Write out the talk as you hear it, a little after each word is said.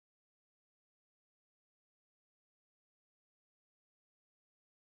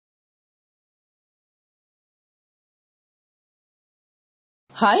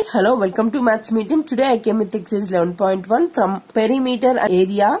Hi, hello, welcome to Mathsmedium. Today I came with exercise 11.1 from perimeter and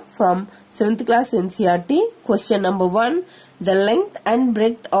area from 7th class NCERT. Question number 1. The length and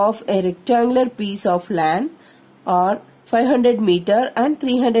breadth of a rectangular piece of land are 500 meter and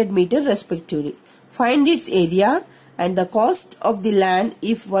 300 meter respectively. Find its area and the cost of the land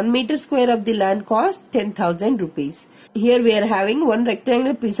if 1 meter square of the land costs 10,000 rupees. Here we are having one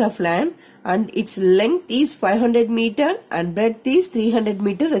rectangular piece of land and its length is 500 meter and breadth is 300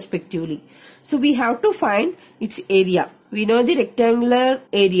 meter respectively. So we have to find its area. We know the rectangular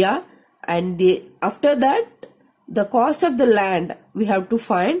area and after that the cost of the land we have to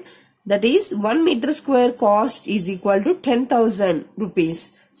find, that is 1 meter square cost is equal to 10,000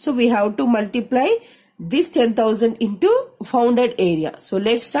 rupees. So we have to multiply this 10,000 into founded area. So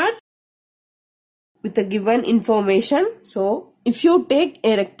let's start with the given information. So if you take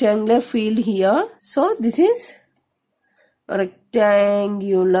a rectangular field here, so this is a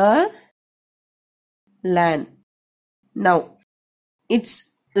rectangular land. Now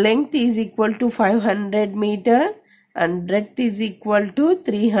its length is equal to 500 meter and breadth is equal to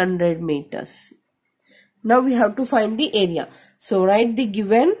 300 meters. Now we have to find the area. So write the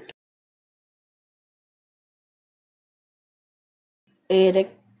given. A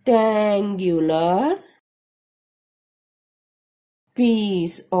rectangular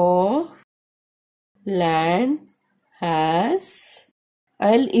piece of land has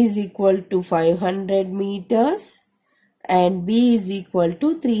L is equal to 500 meters and B is equal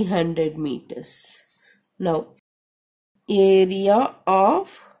to 300 meters. Now, area of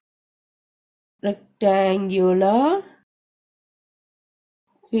rectangular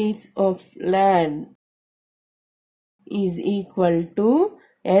piece of land is equal to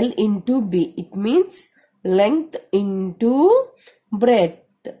L into B. It means length into breadth.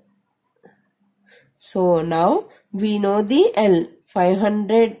 So now we know the L,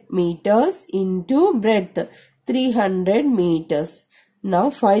 500 meters into breadth 300 meters. Now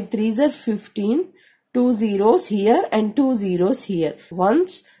 5 3s are 15, 2 zeros here and 2 zeros here.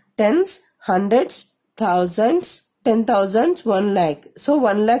 Ones, tens, hundreds, thousands, 10,000s, 1 lakh. So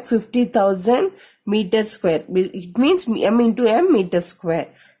 1,50,000 meter square. It means m into m meter square.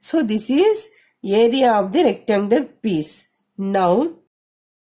 So this is area of the rectangular piece. Now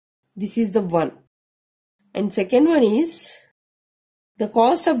this is the one. And second one is the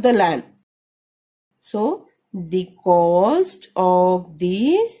cost of the land. So the cost of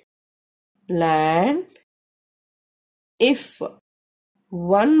the land if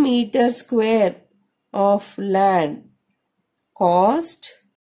 1 meter square of land cost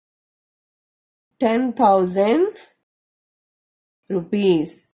 10,000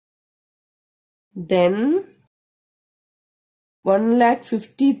 rupees, then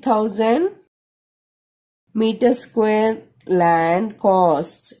 1,50,000 meter square land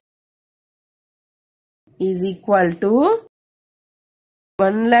cost is equal to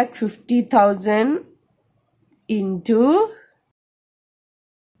 1,50,000 into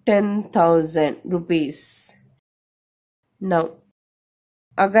 10,000 rupees. Now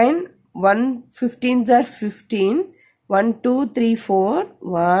again 1 15s are 15, 1 2 3 4,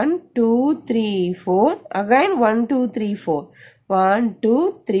 1 2 3 4, again 1 2 3 4, 1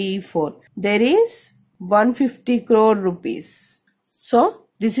 2 3 4. There is 150 crore rupees. So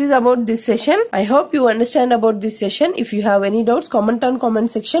this is about this session. I hope you understand about this session. If you have any doubts, comment on comment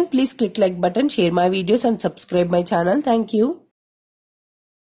section. Please click like button, share my videos and subscribe my channel. Thank you.